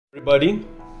Everybody,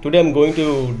 today I'm going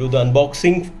to do the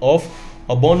unboxing of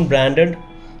ABON branded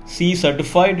CE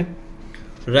certified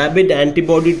rapid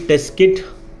antibody test kit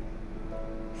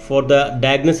for the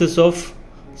diagnosis of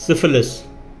syphilis.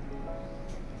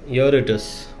 Here it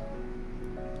is.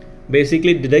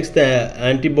 Basically it detects the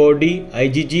antibody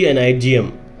IgG and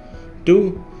IgM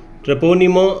to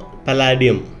Treponema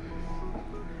Pallidum.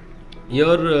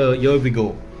 Here we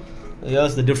go.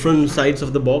 Here's the different sides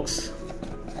of the box.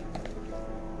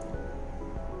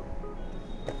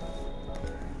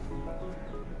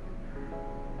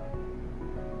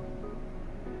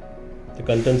 The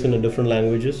contents in the different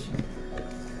languages.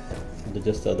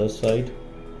 Just the other side,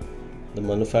 the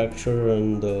manufacturer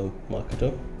and the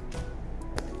marketer.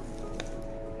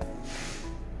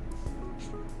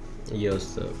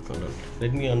 Yes, the content.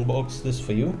 Let me unbox this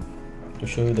for you to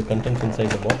show you the contents inside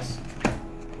the box.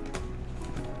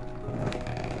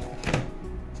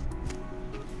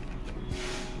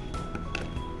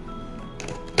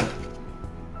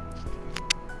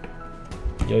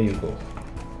 Here you go.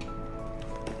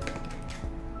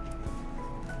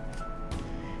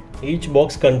 Each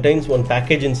box contains one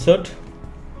package insert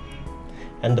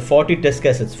and the 40 test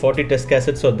cassettes. 40 test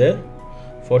cassettes are there.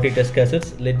 40 test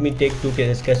cassettes. Let me take 2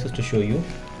 test cassettes to show you.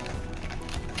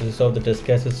 This is how the test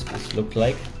cassettes look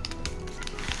like.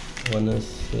 One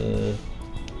is the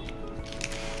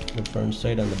front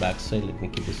side and the back side. Let me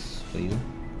keep this for you.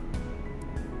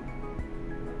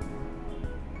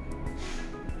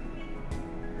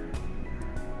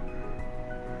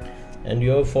 And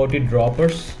you have 40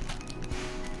 droppers.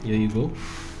 Here you go.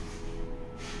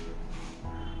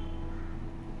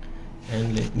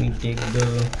 And let me take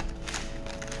the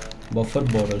buffer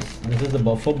bottles. This is the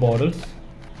buffer bottles.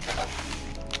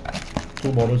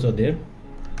 2 bottles are there.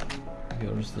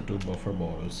 Here is the 2 buffer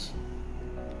bottles.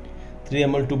 3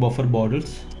 ml 2 buffer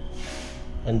bottles.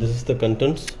 And this is the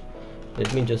contents.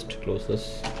 Let me just close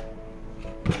this.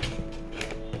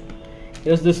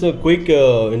 Yes, this is a quick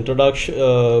introduction,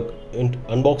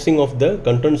 unboxing of the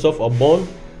contents of ABON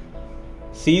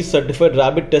CE certified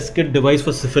rapid test kit device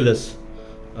for syphilis.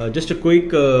 Just a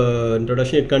quick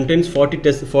introduction. It contains 40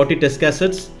 test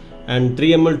cassettes and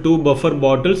 3 ml 2 buffer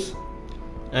bottles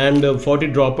and 40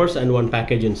 droppers and 1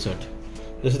 package insert.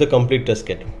 This is the complete test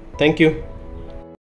kit. Thank you.